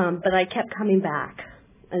 But I kept coming back.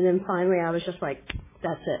 And then finally I was just like,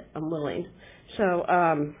 that's it. I'm willing. So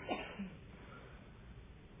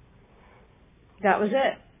that was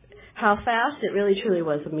it. How fast? It really, truly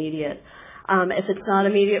was immediate. If it's not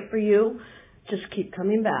immediate for you, just keep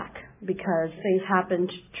coming back, because things happen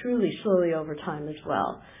truly slowly over time as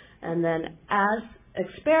well. And then as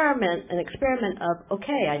an experiment of,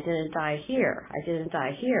 okay, I didn't die here. I didn't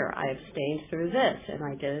die here. I abstained through this, and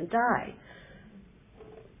I didn't die.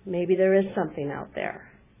 Maybe there is something out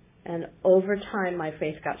there. And over time, my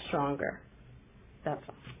faith got stronger. That's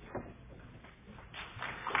all.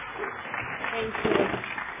 Thank you.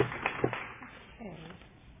 Okay.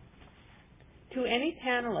 To any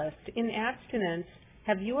panelist, in abstinence,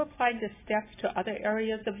 have you applied the steps to other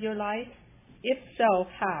areas of your life? If so,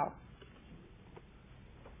 how?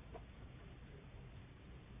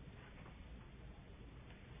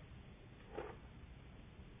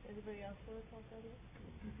 Anybody else want to talk about it?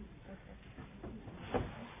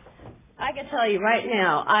 I can tell you right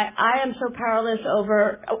now, I am so powerless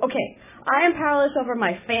over, I am powerless over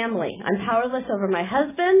my family. I'm powerless over my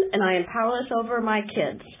husband, and I am powerless over my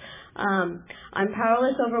kids. I'm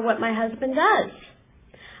powerless over what my husband does.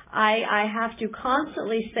 I have to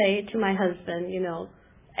constantly say to my husband,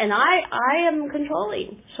 And I am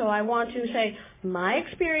controlling. So I want to say, my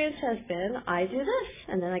experience has been, I do this,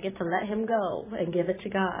 and then I get to let him go and give it to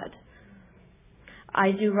God.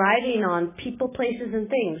 I do writing on people, places, and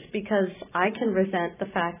things because I can resent the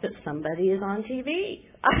fact that somebody is on TV.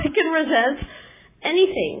 I can resent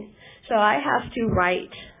anything. So I have to write.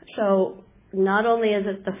 So not only is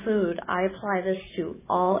it the food, I apply this to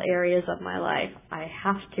all areas of my life. I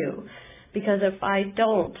have to. Because if I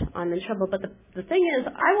don't, I'm in trouble. But the thing is,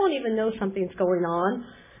 I won't even know something's going on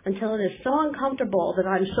until it is so uncomfortable that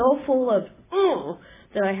I'm so full of,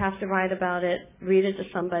 that I have to write about it, read it to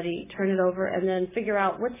somebody, turn it over, and then figure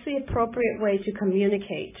out what's the appropriate way to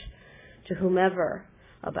communicate to whomever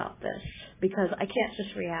about this. Because I can't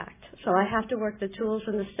just react. So I have to work the tools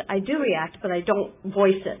and I do react, but I don't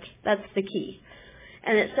voice it. That's the key.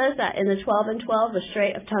 And it says that in the 12 and 12, the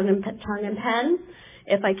straight of tongue and pen.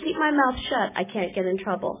 If I keep my mouth shut, I can't get in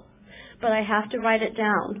trouble. But I have to write it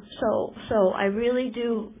down. So I really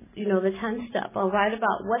do, the 10-step. I'll write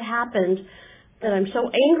about what happened that I'm so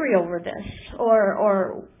angry over this,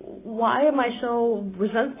 or why am I so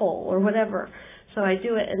resentful, or whatever. So I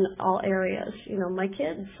do it in all areas. My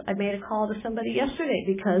kids, I made a call to somebody yesterday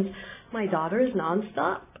because my daughter is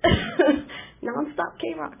nonstop. Nonstop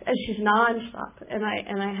K-Rock. And she's nonstop. And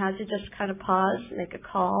I had to just kind of pause, make a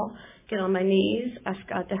call, get on my knees, ask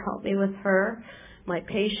God to help me with her, my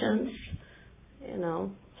patience,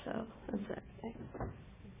 so that's it. Okay.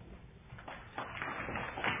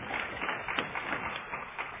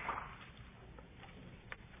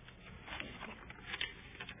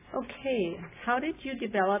 Okay, how did you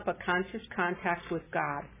develop a conscious contact with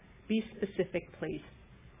God? Be specific, please.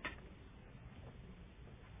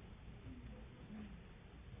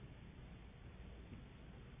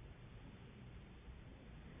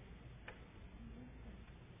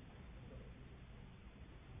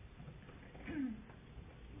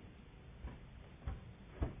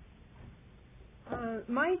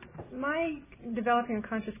 My developing a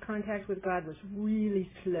conscious contact with God was really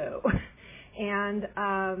slow. And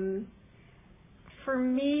for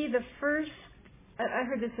me, I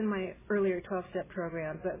heard this in my earlier 12-step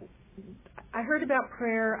program, but I heard about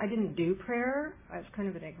prayer. I didn't do prayer. I was kind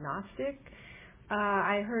of an agnostic.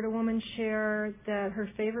 I heard a woman share that her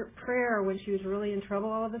favorite prayer when she was really in trouble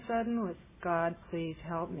all of a sudden was, God, please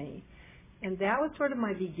help me. And that was sort of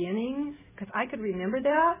my beginnings, because I could remember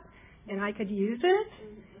that, and I could use it.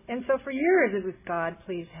 And so for years it was, God,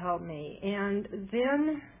 please help me. And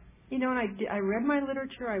then, and I read my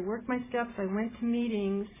literature, I worked my steps, I went to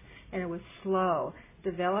meetings, and it was slow.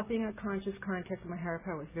 Developing a conscious contact with my higher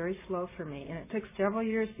power was very slow for me. And it took several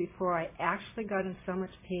years before I actually got in so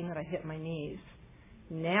much pain that I hit my knees.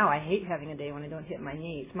 Now I hate having a day when I don't hit my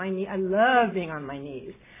knees. I love being on my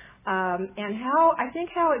knees. And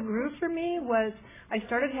how it grew for me was I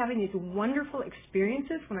started having these wonderful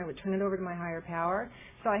experiences when I would turn it over to my higher power.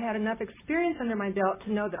 So I had enough experience under my belt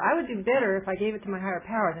to know that I would do better if I gave it to my higher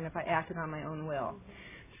power than if I acted on my own will.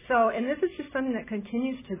 So, and this is just something that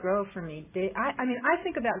continues to grow for me. I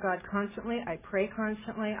think about God constantly. I pray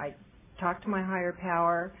constantly. I talk to my higher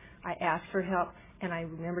power. I ask for help, and I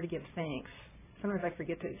remember to give thanks. Sometimes I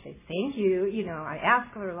forget to say thank you. I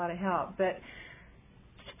ask for a lot of help, but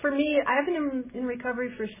for me, I've been in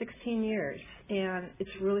recovery for 16 years, and it's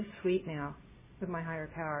really sweet now with my higher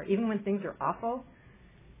power. Even when things are awful,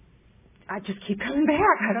 I just keep coming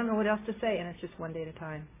back. I don't know what else to say, and it's just one day at a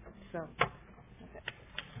time. So that's it.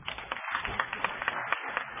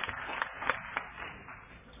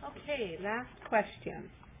 Okay, last question.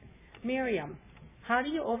 Miriam, how do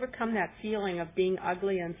you overcome that feeling of being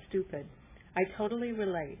ugly and stupid? I totally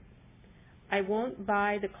relate. I won't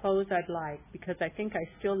buy the clothes I'd like because I think I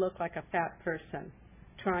still look like a fat person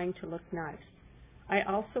trying to look nice. I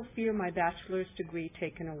also fear my bachelor's degree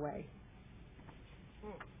taken away.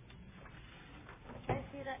 Can I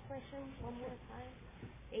see that question one more time?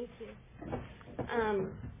 Thank you.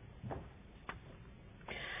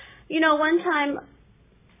 One time,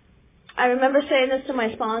 I remember saying this to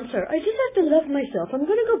my sponsor, I just have to love myself. I'm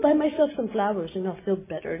going to go buy myself some flowers and I'll feel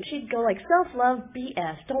better. And she'd go like, self-love,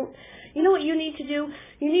 BS. You know what you need to do?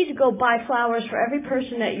 You need to go buy flowers for every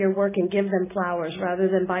person at your work and give them flowers rather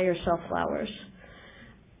than buy yourself flowers.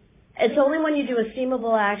 It's only when you do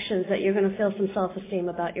esteemable actions that you're going to feel some self-esteem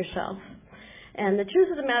about yourself. And the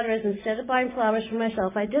truth of the matter is, instead of buying flowers for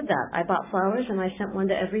myself, I did that. I bought flowers and I sent one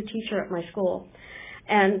to every teacher at my school.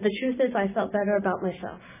 And the truth is, I felt better about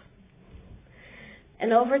myself.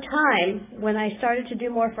 And over time, when I started to do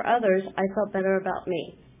more for others, I felt better about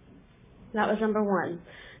me. That was number one.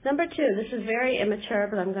 Number two, this is very immature,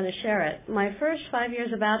 but I'm going to share it. My first 5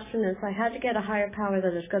 years of abstinence, I had to get a higher power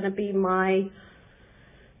that is going to be my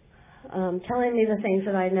telling me the things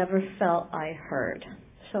that I never felt I heard.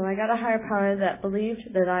 So I got a higher power that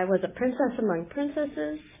believed that I was a princess among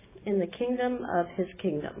princesses in the kingdom of his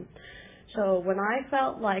kingdom. So when I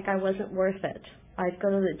felt like I wasn't worth it, I'd go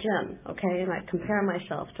to the gym, okay, and I'd compare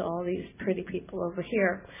myself to all these pretty people over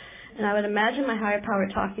here. And I would imagine my higher power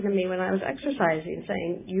talking to me when I was exercising,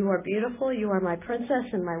 saying, "You are beautiful, you are my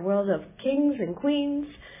princess in my world of kings and queens,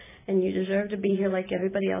 and you deserve to be here like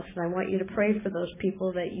everybody else, and I want you to pray for those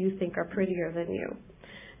people that you think are prettier than you."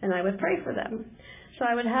 And I would pray for them. So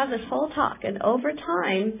I would have this whole talk, and over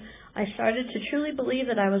time, I started to truly believe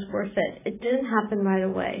that I was worth it. It didn't happen right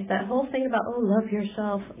away. That whole thing about, love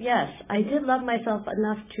yourself. Yes, I did love myself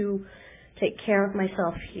enough to take care of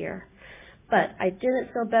myself here. But I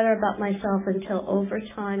didn't feel better about myself until over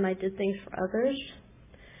time I did things for others.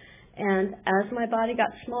 And as my body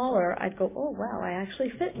got smaller, I'd go, oh, wow, I actually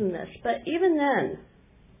fit in this. But even then,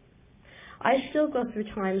 I still go through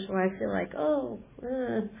times where I feel like, I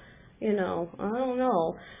don't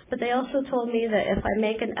know. But they also told me that if I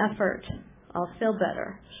make an effort, I'll feel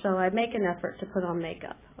better. So I make an effort to put on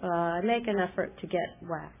makeup. I make an effort to get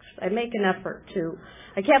waxed. I make an effort to,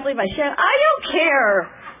 I can't believe I shaved. I don't care.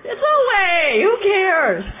 It's no way. Who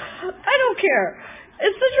cares? I don't care.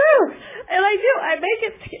 It's the truth. And I do. I make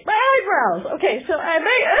it, my eyebrows. Okay, so I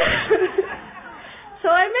make, so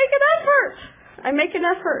I make an effort. I make an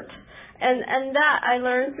effort. And that I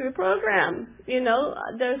learned through the program.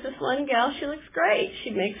 There's this one gal, she looks great. She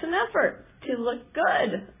makes an effort to look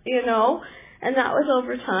good, and that was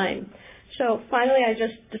over time. So finally I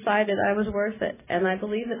just decided I was worth it, and I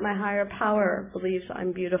believe that my higher power believes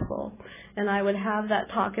I'm beautiful. And I would have that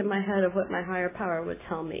talk in my head of what my higher power would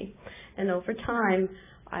tell me. And over time,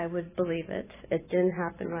 I would believe it. It didn't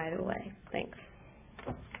happen right away. Thanks.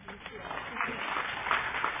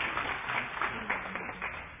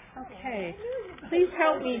 Okay. Please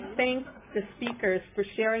help me thank the speakers for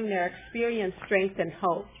sharing their experience, strength, and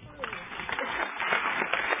hope.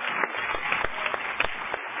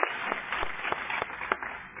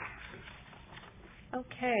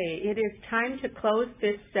 Okay, it is time to close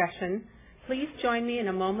this session. Please join me in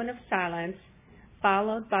a moment of silence,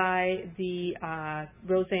 followed by the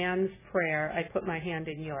Roseanne's prayer. I put my hand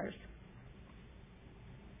in yours.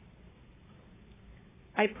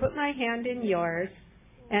 I put my hand in yours,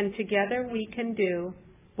 and together we can do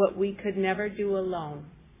what we could never do alone.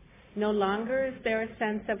 No longer is there a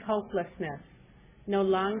sense of hopelessness. No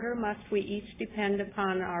longer must we each depend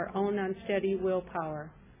upon our own unsteady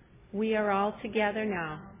willpower. We are all together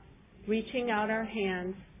now, reaching out our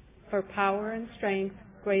hands for power and strength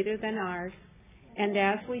greater than ours, and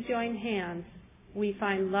as we join hands, we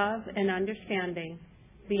find love and understanding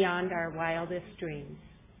beyond our wildest dreams.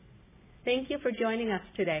 Thank you for joining us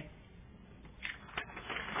today.